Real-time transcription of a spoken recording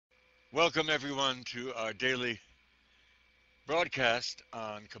Welcome everyone to our daily broadcast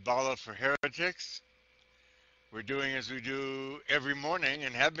on Kabbalah for Heretics. We're doing as we do every morning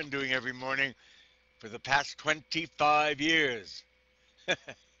and have been doing every morning for the past 25 years.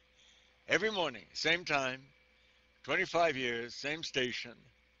 Every morning, same time, 25 years, same station,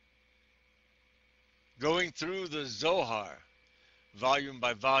 going through the Zohar, volume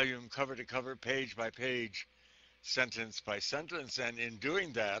by volume, cover to cover, page by page, sentence by sentence, and in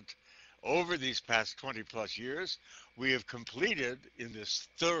doing that, over these past 20 plus years, we have completed in this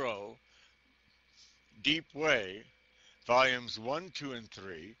thorough, deep way volumes 1, 2, and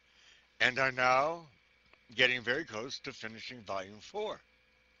 3, and are now getting very close to finishing volume 4.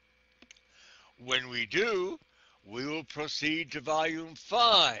 When we do, we will proceed to volume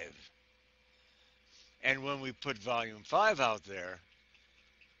 5. And when we put volume 5 out there,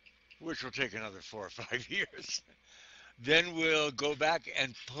 which will take another 4 or 5 years, then we'll go back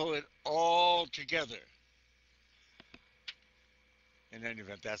and pull it all together. In any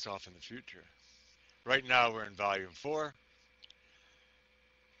event, that's off in the future. Right now we're in volume 4,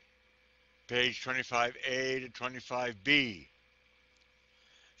 page 25A to 25B.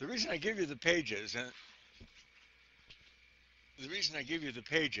 The reason I give you the pages,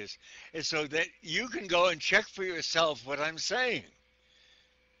 is so that you can go and check for yourself what I'm saying.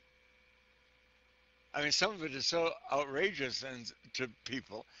 I mean, some of it is so outrageous to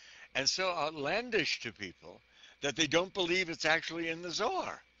people and so outlandish to people that they don't believe it's actually in the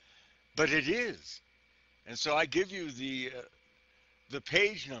Zohar. But it is. And so I give you the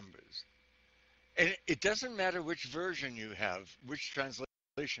page numbers. And it doesn't matter which version you have, which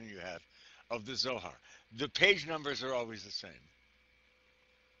translation you have of the Zohar. The page numbers are always the same.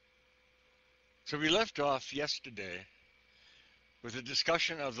 So we left off yesterday with a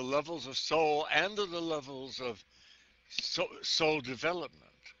discussion of the levels of soul and of the levels of soul development.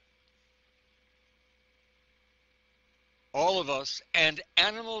 All of us, and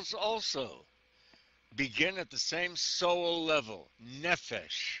animals also, begin at the same soul level,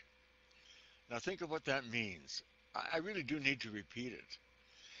 nefesh. Now think of what that means. I really do need to repeat it.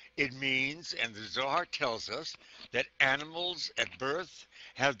 It means, and the Zohar tells us, that animals at birth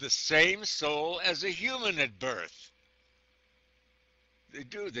have the same soul as a human at birth. They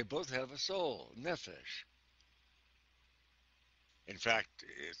do. They both have a soul, nefesh. In fact,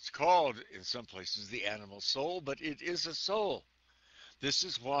 it's called in some places the animal soul, but it is a soul. This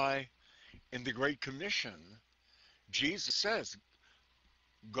is why in the Great Commission, Jesus says,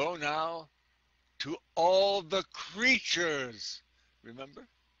 go now to all the creatures. Remember?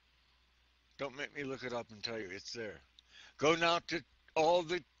 Don't make me look it up and tell you it's there. Go now to all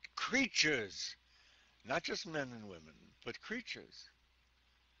the creatures, not just men and women, but creatures.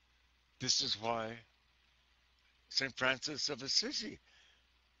 This is why St. Francis of Assisi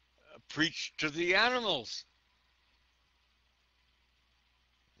preached to the animals.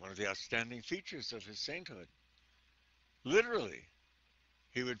 One of the outstanding features of his sainthood. Literally,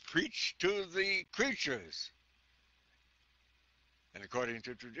 he would preach to the creatures. And according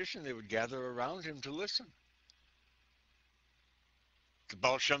to tradition, they would gather around him to listen. The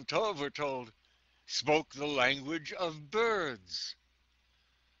Baal Shem Tov, we're told, spoke the language of birds.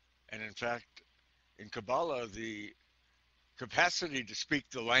 And in fact, in Kabbalah, the capacity to speak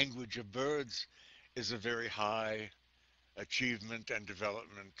the language of birds is a very high achievement and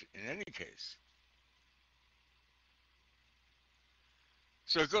development in any case.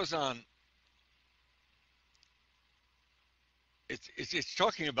 So it goes on. It's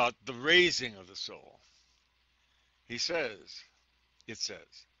talking about the raising of the soul. It says,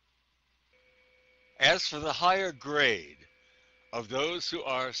 as for the higher grade of those who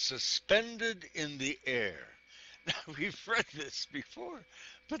are suspended in the air. Now, we've read this before,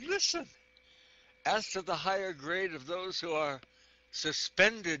 but listen. As to the higher grade of those who are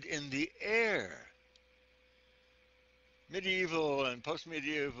suspended in the air. Medieval and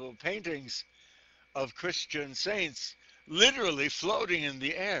post-medieval paintings of Christian saints literally floating in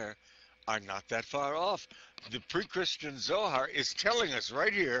the air are not that far off. The pre-Christian Zohar is telling us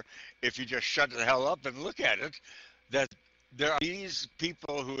right here, if you just shut the hell up and look at it, that there are these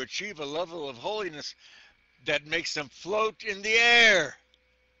people who achieve a level of holiness that makes them float in the air.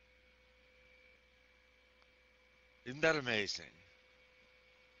 Isn't that amazing?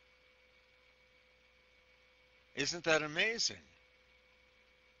 Isn't that amazing?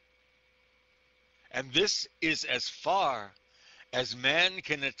 And this is as far as man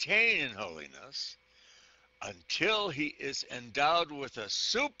can attain in holiness until he is endowed with a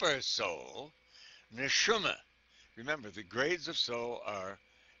super soul, neshama. Remember, the grades of soul are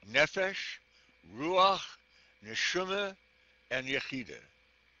nefesh, ruach, neshama, and yechida.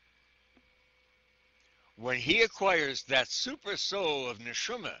 when he acquires that super soul of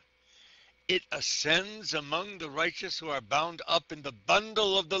neshama, it ascends among the righteous who are bound up in the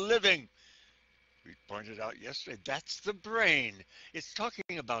bundle of the living. We pointed out yesterday, that's the brain. It's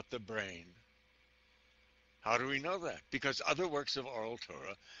talking about the brain. How do we know that? Because other works of oral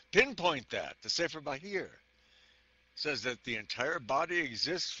Torah pinpoint that. The Sefer Bahir says that the entire body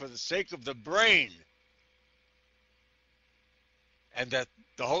exists for the sake of the brain, and that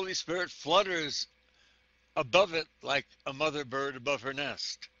the Holy Spirit flutters above it like a mother bird above her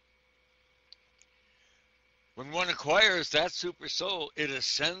nest. When one acquires that super soul, it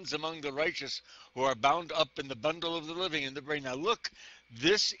ascends among the righteous who are bound up in the bundle of the living in the brain. Now look,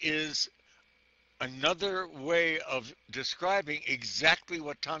 this is another way of describing exactly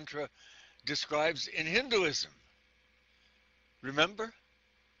what Tantra describes in Hinduism. Remember?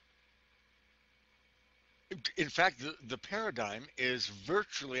 In fact, the paradigm is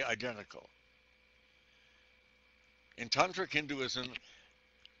virtually identical. In Tantric Hinduism,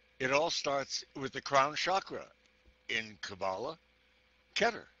 it all starts with the crown chakra. In Kabbalah,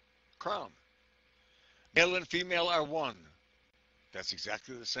 Keter, crown. Male and female are one. That's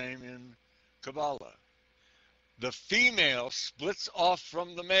exactly the same in Kabbalah. The female splits off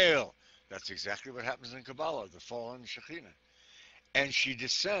from the male. That's exactly what happens in Kabbalah, the fallen Shekhinah. And she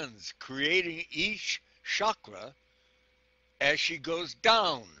descends, creating each chakra as she goes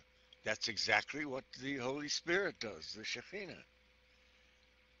down. That's exactly what the Holy Spirit does, the Shekhinah.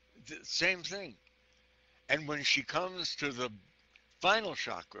 The same thing. And when she comes to the final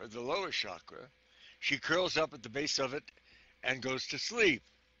chakra, the lower chakra, she curls up at the base of it and goes to sleep.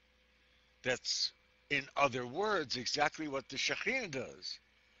 That's, in other words, exactly what the Shekhinah does.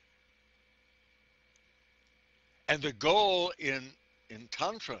 And the goal in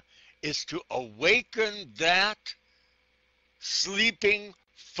Tantra is to awaken that sleeping,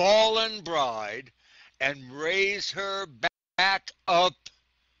 fallen bride and raise her back up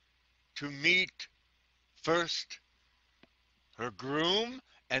to meet first her groom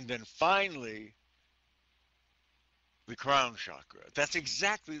and then finally the crown chakra. That's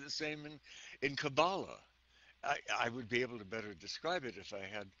exactly the same in Kabbalah. I would be able to better describe it if I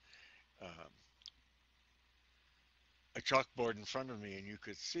had a chalkboard in front of me and you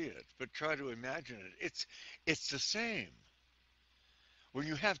could see it, but try to imagine it. It's the same. When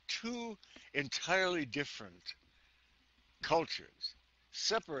you have two entirely different cultures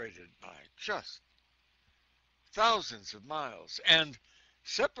separated by just thousands of miles and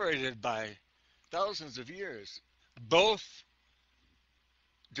separated by thousands of years, both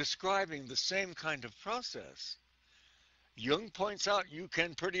describing the same kind of process, Jung points out you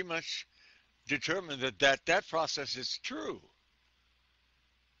can pretty much determine that process is true,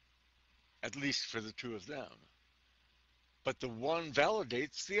 at least for the two of them. But the one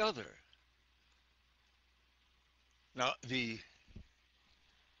validates the other. Now, the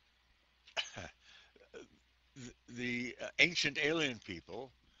ancient alien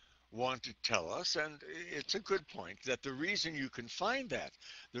people want to tell us, and it's a good point, that the reason you can find that,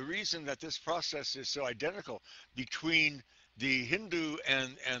 the reason that this process is so identical between the Hindu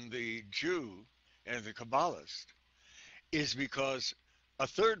and the Jew and the Kabbalist is because a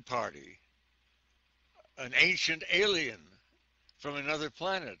third party, an ancient alien from another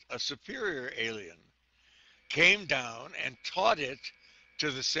planet, a superior alien, came down and taught it to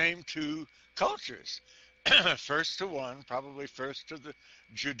the same two cultures. First to one, probably first to the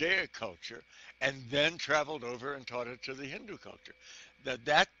Judaic culture, and then traveled over and taught it to the Hindu culture.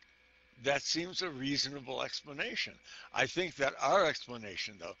 That seems a reasonable explanation. I think that our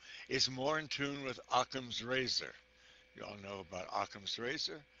explanation, though, is more in tune with Occam's razor. You all know about Occam's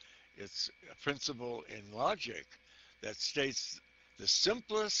razor? It's a principle in logic that states the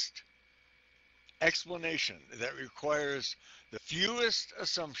simplest explanation that requires the fewest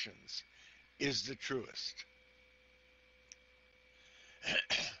assumptions is the truest.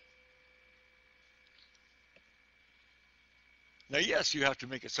 Now, yes, you have to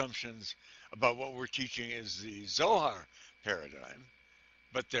make assumptions about what we're teaching is the Zohar paradigm,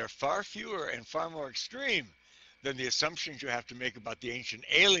 but they're far fewer and far more extreme than the assumptions you have to make about the ancient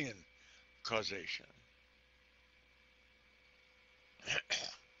alien causation.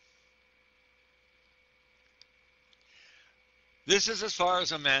 This is as far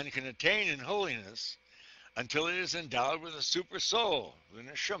as a man can attain in holiness until it is endowed with a super soul, the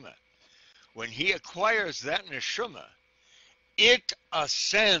neshama. When he acquires that neshama, it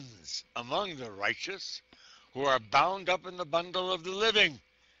ascends among the righteous who are bound up in the bundle of the living.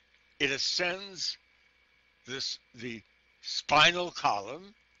 It ascends the spinal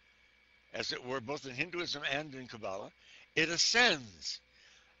column, as it were, both in Hinduism and in Kabbalah. It ascends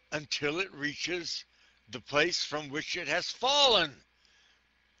until it reaches the place from which it has fallen,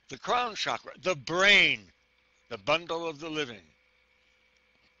 the crown chakra, the brain, the bundle of the living.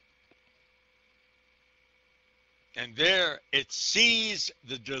 And there it sees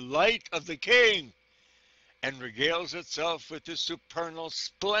the delight of the king and regales itself with the supernal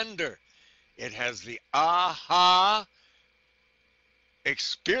splendor. It has the aha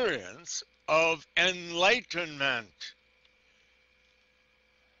experience of enlightenment.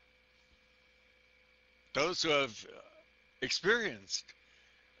 Those who have experienced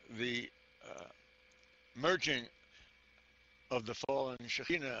the merging of the fallen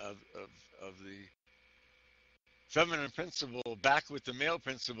Shekhinah, of the feminine principle back with the male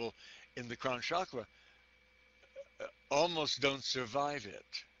principle in the crown chakra, almost don't survive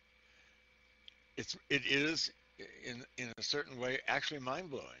it. It is in a certain way actually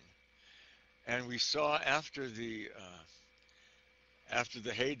mind-blowing. And we saw after the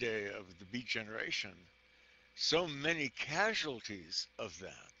heyday of the Beat generation, so many casualties of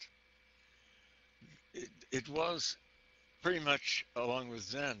that. It was pretty much, along with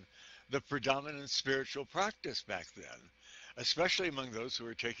Zen, the predominant spiritual practice back then, especially among those who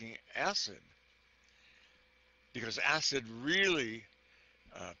were taking acid, because acid really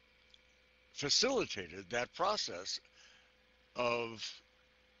facilitated that process of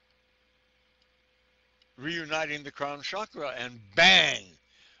reuniting the crown chakra, and bang!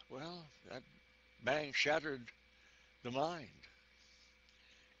 Well, that bang shattered the mind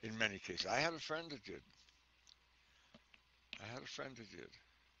in many cases. I had a friend that did.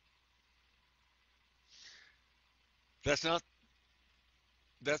 That's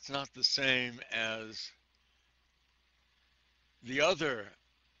not the same as the other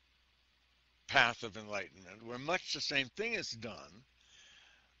path of enlightenment, where much the same thing is done,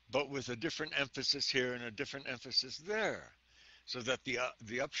 but with a different emphasis here and a different emphasis there, so that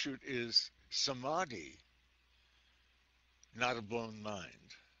the upshoot is samadhi, not a blown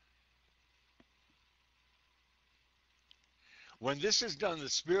mind. When this is done, the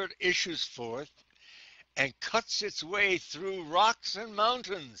spirit issues forth and cuts its way through rocks and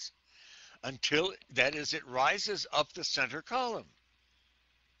mountains until, that is, it rises up the center column.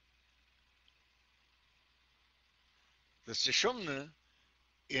 The Sushumna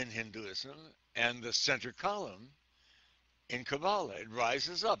in Hinduism and the center column in Kabbalah. It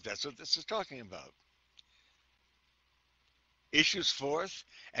rises up. That's what this is talking about. Issues forth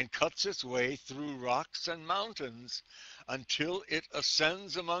and cuts its way through rocks and mountains until it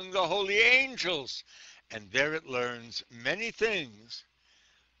ascends among the holy angels. And there it learns many things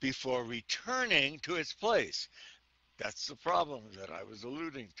before returning to its place. That's the problem that I was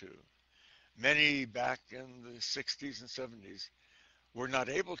alluding to. Many back in the 60s and 70s were not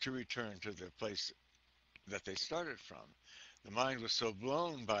able to return to the place that they started from. The mind was so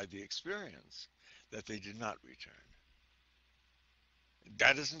blown by the experience that they did not return.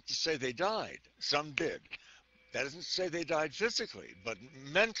 That isn't to say they died. Some did. That isn't to say they died physically, but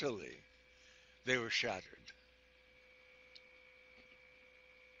mentally they were shattered.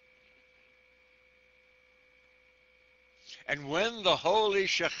 And when the holy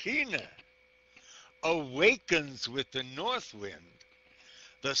Shekhinah awakens with the north wind,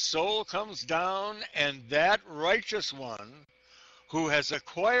 the soul comes down, and that righteous one who has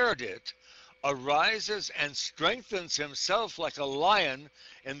acquired it arises and strengthens himself like a lion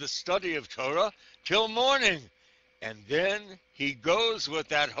in the study of Torah till morning. And then he goes with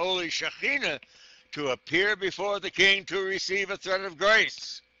that holy Shekhinah to appear before the king to receive a thread of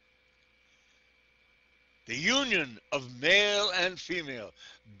grace. The union of male and female.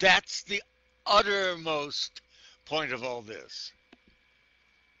 That's the uttermost point of all this.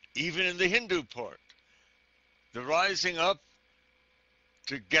 Even in the Hindu part, the rising up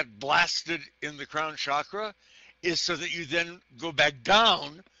to get blasted in the crown chakra is so that you then go back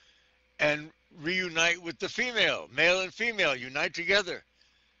down and reunite with the female. Male and female unite together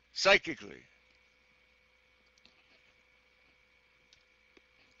psychically.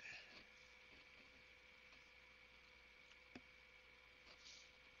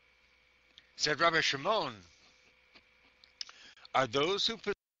 Said Rabbi Shimon, are those who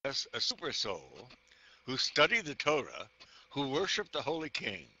possess a super soul, who study the Torah, who worship the Holy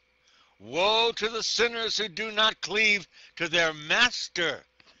King. Woe to the sinners who do not cleave to their master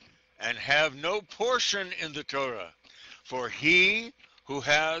and have no portion in the Torah. For he who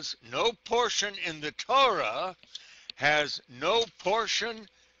has no portion in the Torah has no portion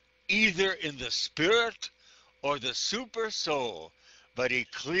either in the spirit or the super soul, but he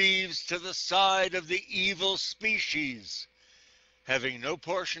cleaves to the side of the evil species, having no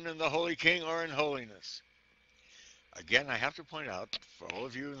portion in the Holy King or in holiness. Again, I have to point out, for all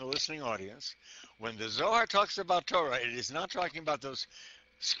of you in the listening audience, when the Zohar talks about Torah, it is not talking about those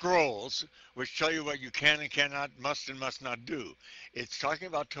scrolls which tell you what you can and cannot, must and must not do. It's talking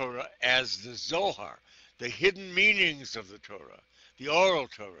about Torah as the Zohar, the hidden meanings of the Torah, the oral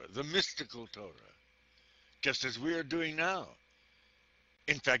Torah, the mystical Torah, just as we are doing now.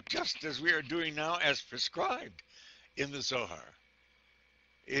 In fact, just as we are doing now as prescribed in the Zohar.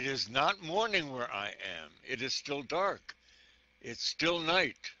 It is not morning where I am. It is still dark. It's still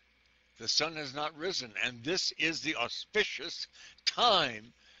night. The sun has not risen, and this is the auspicious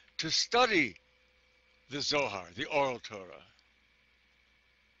time to study the Zohar, the oral Torah.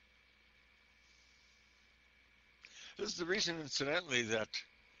 This is the reason, incidentally, that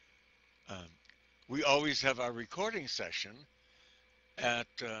we always have our recording session at,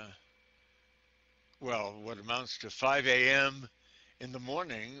 what amounts to 5 a.m. in the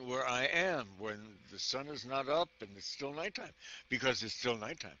morning where I am, when the sun is not up and it's still nighttime, because it's still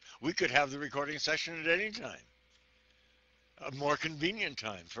nighttime. We could have the recording session at any time, a more convenient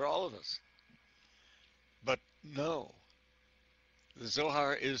time for all of us. But no, the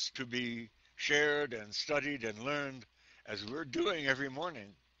Zohar is to be shared and studied and learned as we're doing every morning,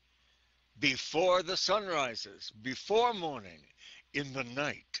 before the sun rises, before morning, in the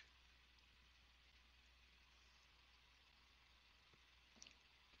night.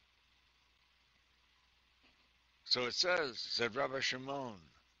 So it said Rabbi Shimon,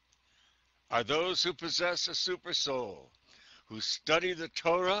 are those who possess a super soul, who study the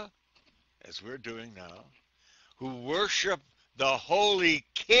Torah, as we're doing now, who worship the Holy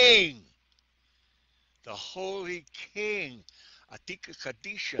King, the Holy King, Atika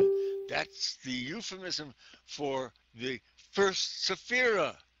Kadisha, that's the euphemism for the first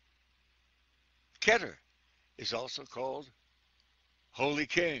Sephirah. Keter is also called Holy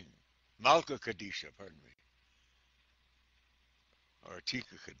King, Malka Kadisha, pardon me, or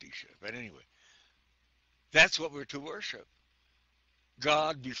Atika Kadisha. But anyway, that's what we're to worship.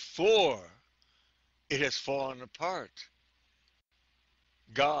 God before it has fallen apart.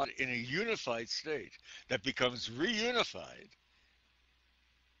 God in a unified state that becomes reunified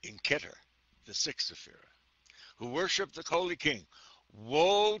in Keter, the sixth Sephirah, who worship the Holy King.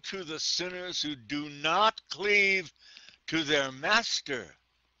 Woe to the sinners who do not cleave to their master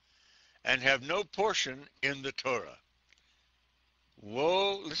and have no portion in the Torah.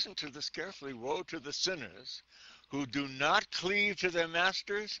 Woe, listen to this carefully, woe to the sinners who do not cleave to their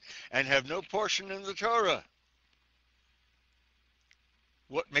masters and have no portion in the Torah.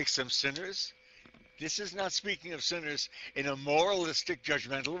 What makes them sinners? This is not speaking of sinners in a moralistic,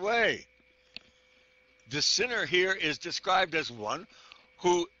 judgmental way. The sinner here is described as one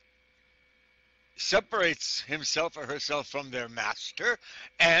who separates himself or herself from their master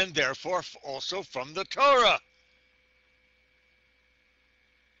and therefore also from the Torah.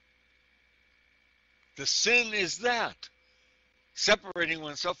 The sin is that, separating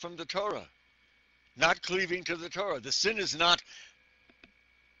oneself from the Torah, not cleaving to the Torah. The sin is not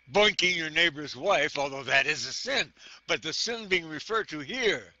boinking your neighbor's wife, although that is a sin. But the sin being referred to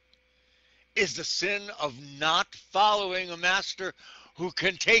here is the sin of not following a master who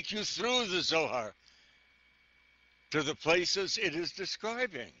can take you through the Zohar to the places it is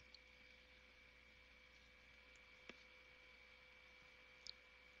describing.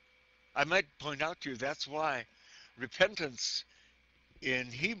 I might point out to you that's why repentance in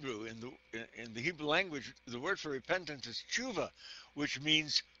Hebrew, in the Hebrew language, the word for repentance is tshuva, which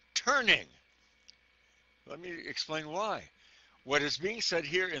means turning. Let me explain why. What is being said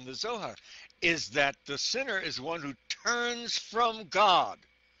here in the Zohar is that the sinner is one who turns from God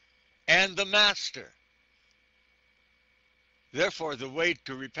and the master. Therefore, the way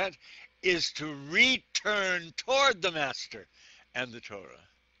to repent is to return toward the master and the Torah.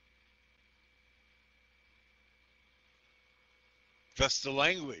 Thus the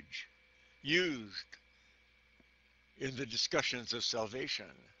language used in the discussions of salvation.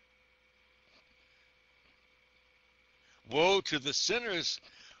 Woe to the sinners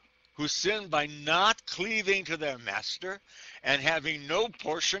who sin by not cleaving to their master and having no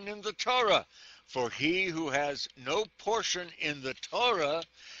portion in the Torah. For he who has no portion in the Torah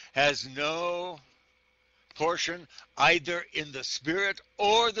has no portion either in the spirit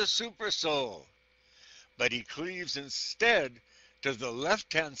or the supersoul, but he cleaves instead to the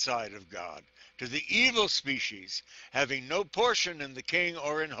left-hand side of God, to the evil species, having no portion in the king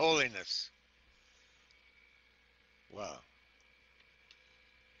or in holiness. Wow.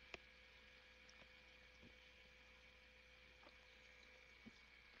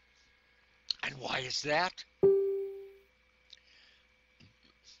 And why is that?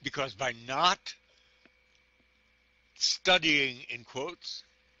 Because by not studying, in quotes,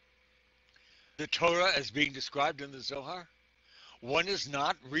 the Torah as being described in the Zohar, one is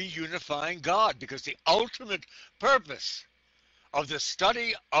not reunifying God, because the ultimate purpose of the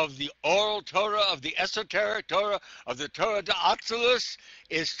study of the oral Torah, of the esoteric Torah, of the Torah de Atzilus,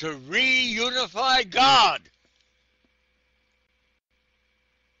 is to reunify God.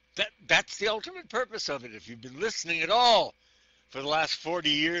 That's the ultimate purpose of it. If you've been listening at all for the last 40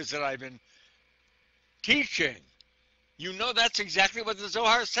 years that I've been teaching, you know that's exactly what the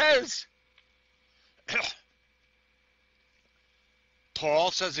Zohar says.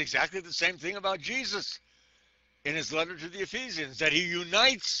 Paul says exactly the same thing about Jesus in his letter to the Ephesians, that he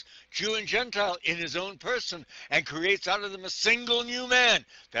unites Jew and Gentile in his own person and creates out of them a single new man.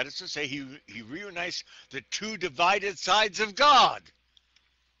 That is to say, he reunites the two divided sides of God.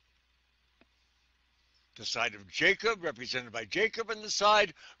 The side of Jacob, represented by Jacob, and the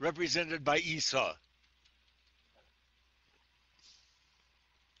side represented by Esau.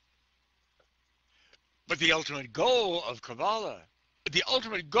 But the ultimate goal of Kabbalah, the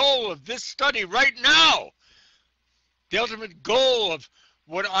ultimate goal of this study right now, the ultimate goal of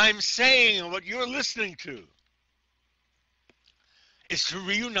what I'm saying and what you're listening to, is to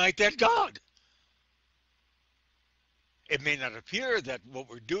reunite that God. It may not appear that what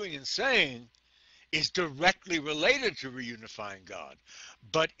we're doing and saying is directly related to reunifying God,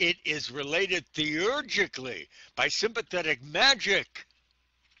 but it is related theurgically by sympathetic magic.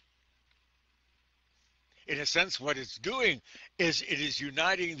 In a sense, what it's doing is it is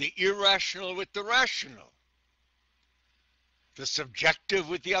uniting the irrational with the rational, the subjective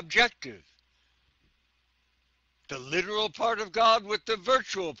with the objective, the literal part of God with the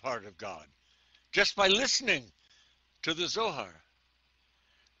virtual part of God, just by listening to the Zohar.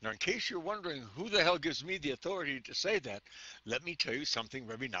 Now, in case you're wondering who the hell gives me the authority to say that, let me tell you something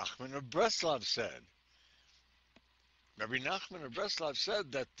Rabbi Nachman of Breslov said. Rabbi Nachman of Breslov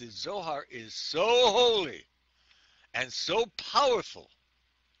said that the Zohar is so holy and so powerful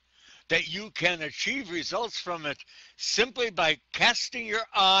that you can achieve results from it simply by casting your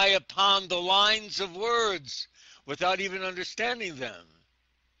eye upon the lines of words without even understanding them.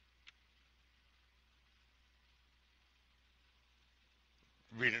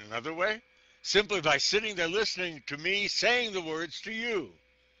 Read it another way. Simply by sitting there listening to me saying the words to you.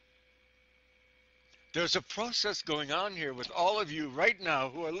 There's a process going on here with all of you right now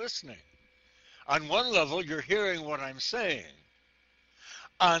who are listening. On one level, you're hearing what I'm saying.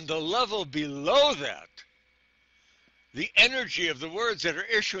 On the level below that, the energy of the words that are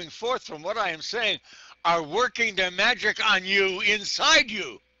issuing forth from what I am saying are working their magic on you, inside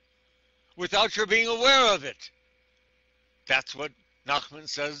you, without your being aware of it. That's what Nachman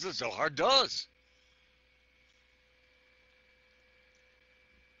says the Zohar does.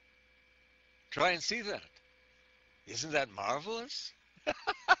 Try and see that. Isn't that marvelous?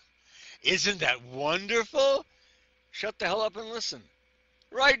 Isn't that wonderful? Shut the hell up and listen.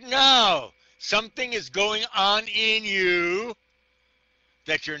 Right now, something is going on in you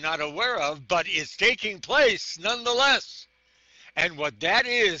that you're not aware of, but is taking place nonetheless. And what that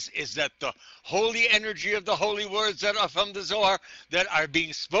is that the holy energy of the holy words that are from the Zohar that are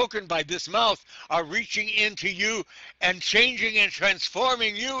being spoken by this mouth are reaching into you and changing and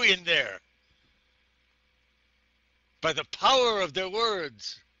transforming you in there. By the power of their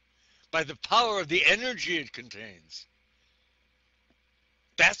words, by the power of the energy it contains.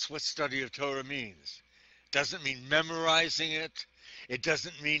 That's what study of Torah means. It doesn't mean memorizing it. It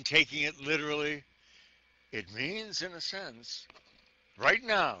doesn't mean taking it literally. It means, in a sense, right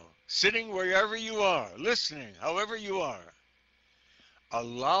now, sitting wherever you are, listening, however you are,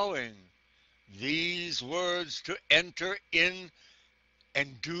 allowing these words to enter in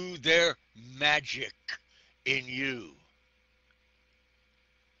and do their magic in you.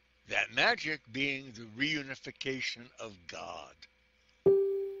 That magic being the reunification of God.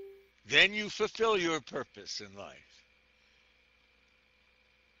 Then you fulfill your purpose in life.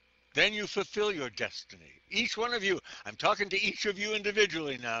 Then you fulfill your destiny. Each one of you, I'm talking to each of you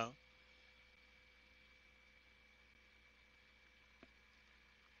individually now.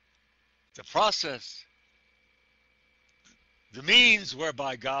 The process, the means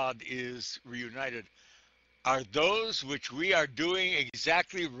whereby God is reunited are those which we are doing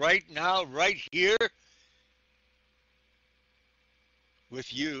exactly right now, right here,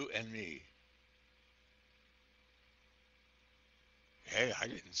 with you and me. Hey, I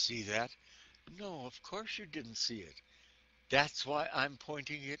didn't see that. No, of course you didn't see it. That's why I'm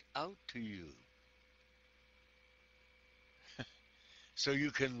pointing it out to you. So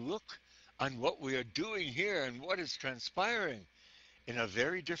you can look on what we are doing here and what is transpiring in a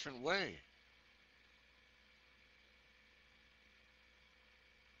very different way.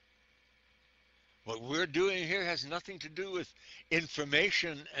 What we're doing here has nothing to do with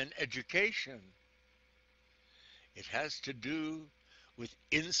information and education. It has to do with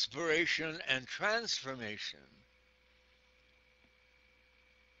inspiration and transformation.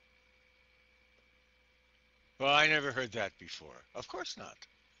 Well, I never heard that before. Of course not.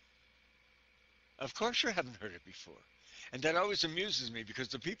 Of course you haven't heard it before. And that always amuses me because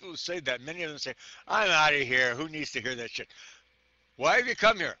the people who say that, many of them say, I'm out of here. Who needs to hear that shit? Why have you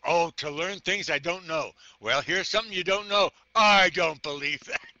come here? Oh, to learn things I don't know. Well, here's something you don't know. I don't believe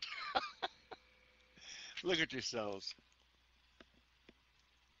that. Look at yourselves.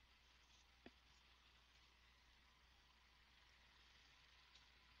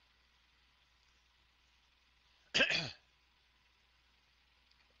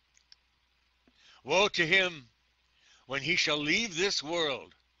 Woe to him when he shall leave this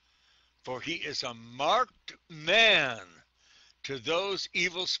world, for he is a marked man to those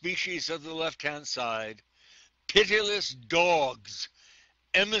evil species of the left-hand side, pitiless dogs,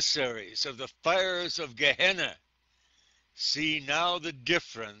 emissaries of the fires of Gehenna. See now the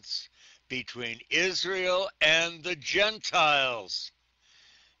difference between Israel and the Gentiles.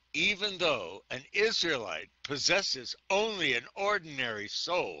 Even though an Israelite possesses only an ordinary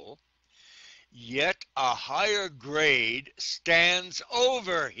soul, yet a higher grade stands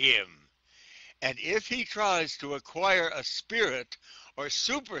over him. And if he tries to acquire a spirit or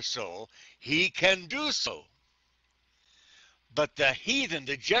super soul, he can do so. But the heathen,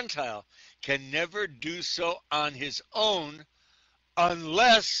 the Gentile, can never do so on his own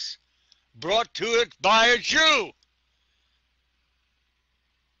unless brought to it by a Jew.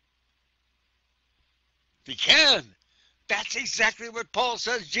 He can. That's exactly what Paul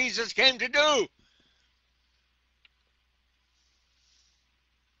says Jesus came to do.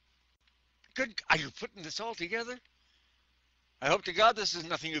 Good. Are you putting this all together? I hope to God this is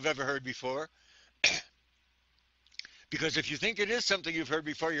nothing you've ever heard before. Because if you think it is something you've heard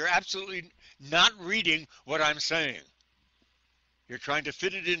before, you're absolutely not reading what I'm saying. You're trying to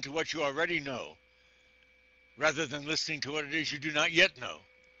fit it into what you already know, rather than listening to what it is you do not yet know.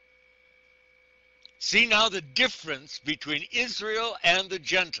 See now the difference between Israel and the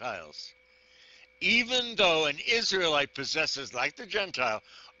Gentiles. Even though an Israelite possesses, like the Gentile,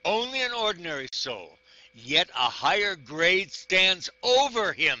 only an ordinary soul, yet a higher grade stands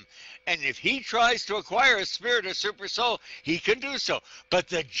over him. And if he tries to acquire a spirit or super soul, he can do so. But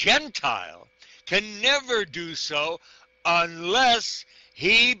the Gentile can never do so unless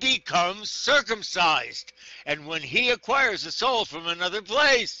he becomes circumcised. And when he acquires a soul from another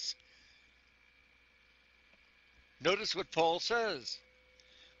place. Notice what Paul says.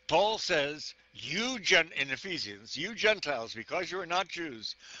 Paul says, in Ephesians, you Gentiles, because you are not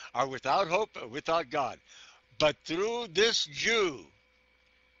Jews, are without hope, without God. But through this Jew,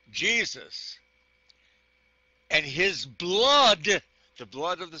 Jesus, and his blood, the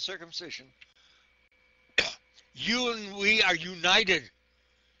blood of the circumcision, you and we are united.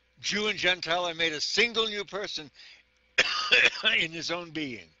 Jew and Gentile are made a single new person in his own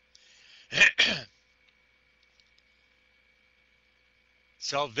being.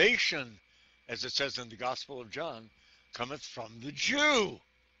 Salvation, as it says in the Gospel of John, cometh from the Jew.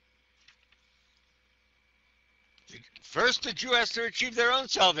 First, the Jew has to achieve their own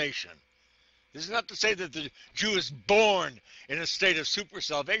salvation. This is not to say that the Jew is born in a state of super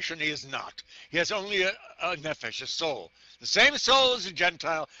salvation. He is not. He has only a nephesh, a soul. The same soul as a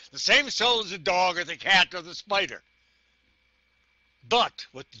Gentile, the same soul as a dog or the cat or the spider. But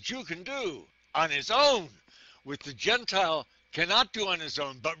what the Jew can do on his own, with the Gentile cannot do on his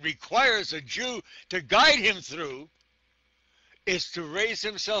own, but requires a Jew to guide him through, is to raise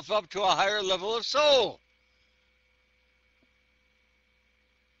himself up to a higher level of soul.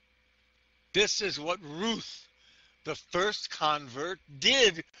 This is what Ruth, the first convert,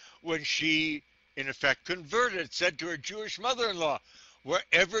 did when she, in effect, converted, said to her Jewish mother-in-law,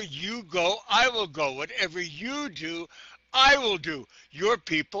 wherever you go, I will go. Whatever you do, I will do. Your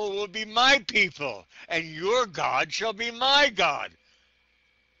people will be my people, and your God shall be my God.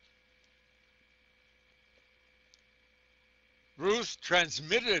 Ruth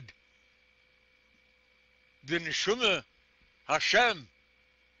transmitted the Neshama Hashem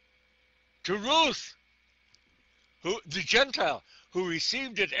to Ruth, the Gentile, who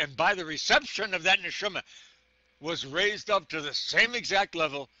received it, and by the reception of that Neshama was raised up to the same exact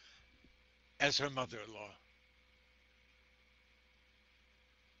level as her mother-in-law.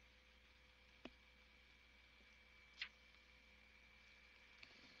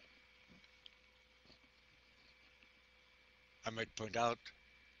 I might point out,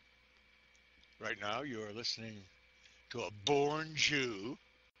 right now you are listening to a born Jew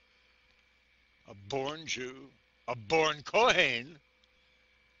a born Jew, a born Kohen,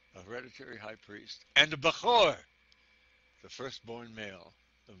 a hereditary high priest, and a Bechor, the firstborn male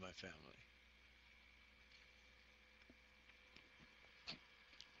of my family.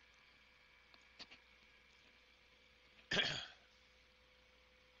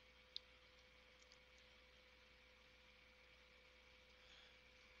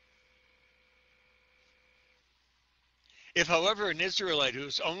 If, however, an Israelite who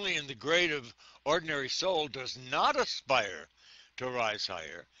is only in the grade of ordinary soul does not aspire to rise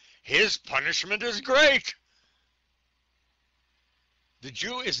higher, his punishment is great. The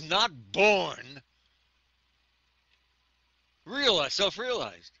Jew is not born realized,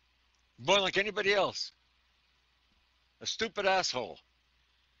 self-realized, born like anybody else, a stupid asshole,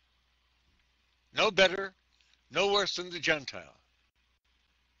 no better, no worse than the Gentile,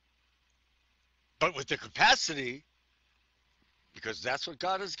 but with the capacity, because that's what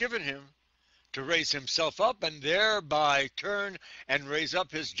God has given him, to raise himself up and thereby turn and raise up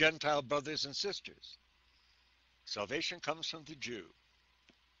his Gentile brothers and sisters. Salvation comes from the Jew.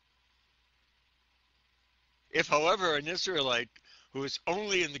 If, however, an Israelite who is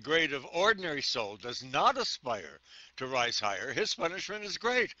only in the grade of ordinary soul does not aspire to rise higher, his punishment is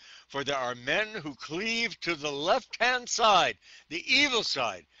great. For there are men who cleave to the left-hand side, the evil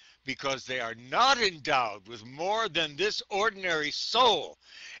side, because they are not endowed with more than this ordinary soul.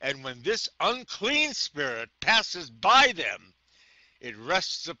 And when this unclean spirit passes by them, it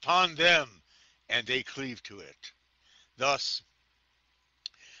rests upon them, and they cleave to it. Thus,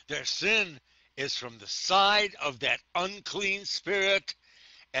 their sin is from the side of that unclean spirit,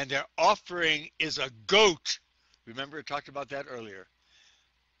 and their offering is a goat. Remember, I talked about that earlier.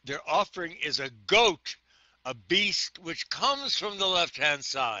 Their offering is a goat, a beast which comes from the left-hand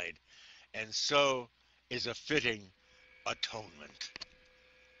side, and so is a fitting atonement.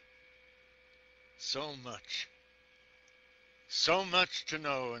 So much to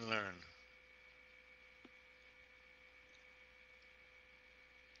know and learn.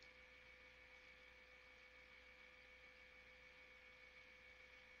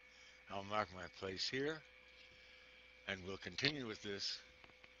 I'll mark my place here, and we'll continue with this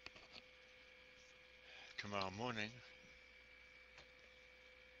tomorrow morning.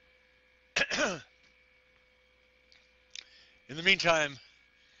 In the meantime,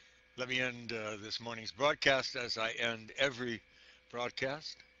 let me end this morning's broadcast, as I end every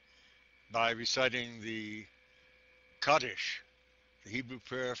broadcast, by reciting the Kaddish, the Hebrew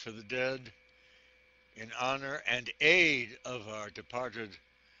prayer for the dead, in honor and aid of our departed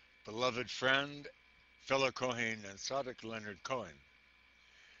beloved friend, fellow Kohen and Tzaddik Leonard Cohen.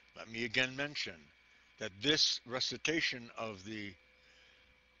 Let me again mention that this recitation of the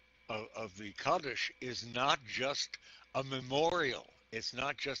Kaddish is not just a memorial. It's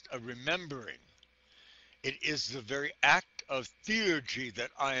not just a remembering. It is the very act of theurgy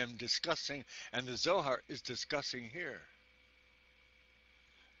that I am discussing, and the Zohar is discussing here.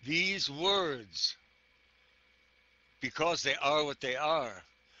 These words, because they are what they are,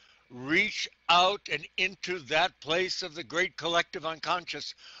 reach out and into that place of the great collective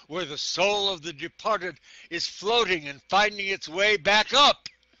unconscious where the soul of the departed is floating and finding its way back up.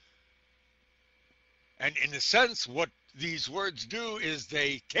 And in a sense, what these words do is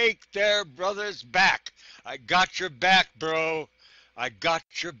they take their brothers back. I got your back, bro. I got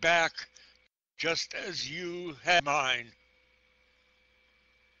your back, just as you had mine.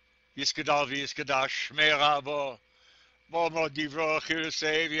 Yiskadal v'yiskadash shmei rabo. Bomo divro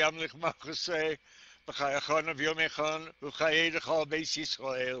chirusei v'yamlich machusei. B'chayachon v'yomechon u'chayei d'chol beis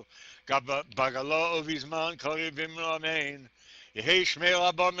Yisrael. Bagalo uvizman kol yivimno amen. Yehei shmei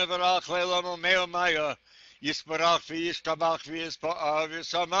rabo mevarach le'lam u'meo maya. Yisparach v'yishtabach v'yispa'ar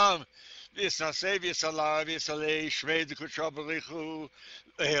v'yisamam. V'yisnasei v'yisalar v'yisalei shmei d'kutsho b'richu.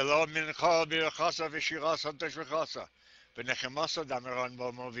 Le'elo mincha b'yachasa v'shirasa t'eshvechasa. V'nechemasa dameran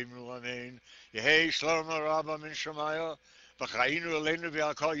bomo v'imru amen. Yehei shlomo rabba min shemaya. V'chayinu aleinu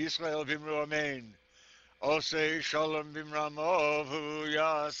v'yakol Yisrael v'imru amen. Osei shalom v'imramo v'hu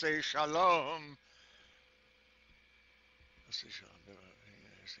yasei shalom. Osei shalom.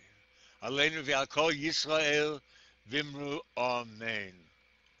 Aleinu v'yakol Yisrael v'imru amen.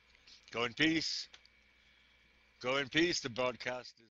 Go in peace. Go in peace. The broadcast is